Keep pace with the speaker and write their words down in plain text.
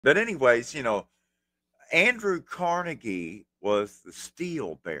But anyways, Andrew Carnegie was the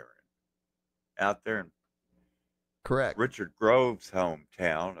steel baron out there in Correct. Richard Grove's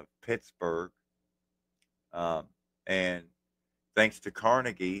hometown of Pittsburgh. Um, and thanks to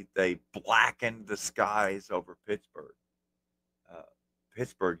Carnegie, they blackened the skies over Pittsburgh. Uh,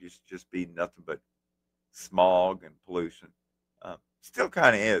 Pittsburgh used to just be nothing but smog and pollution. Still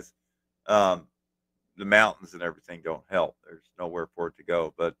kind of is. Um, the mountains and everything don't help. There's nowhere for it to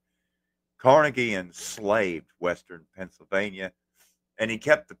go. But Carnegie enslaved Western Pennsylvania, and he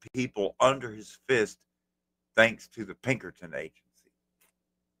kept the people under his fist thanks to the Pinkerton Agency.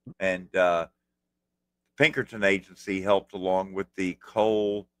 And Pinkerton Agency helped along with the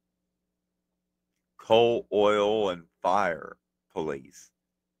coal, oil, and fire police.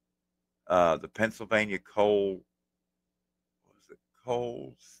 The Pennsylvania coal, what was it?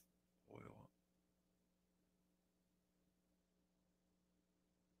 Coal, oil.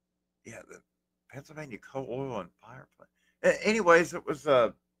 Yeah, the Pennsylvania coal, oil, and fire plant. Anyways, it was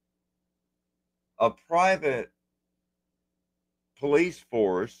a private police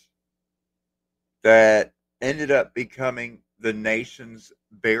force that ended up becoming the nation's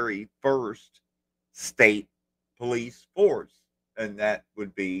very first state police force, and that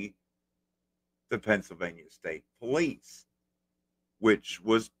would be the Pennsylvania State Police, which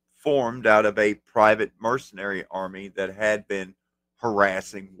was formed out of a private mercenary army that had been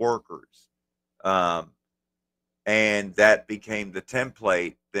harassing workers. Um, and that became the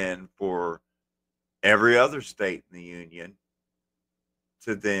template then for every other state in the Union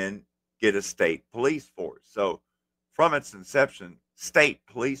to then get a state police force. So, from its inception, state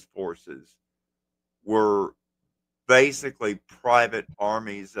police forces were basically private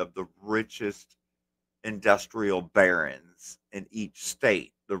armies of the richest industrial barons in each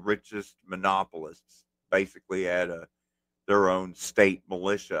state. The richest monopolists basically had their own state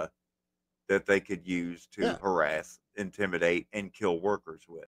militia that they could use to Yeah. harass, intimidate, and kill workers with.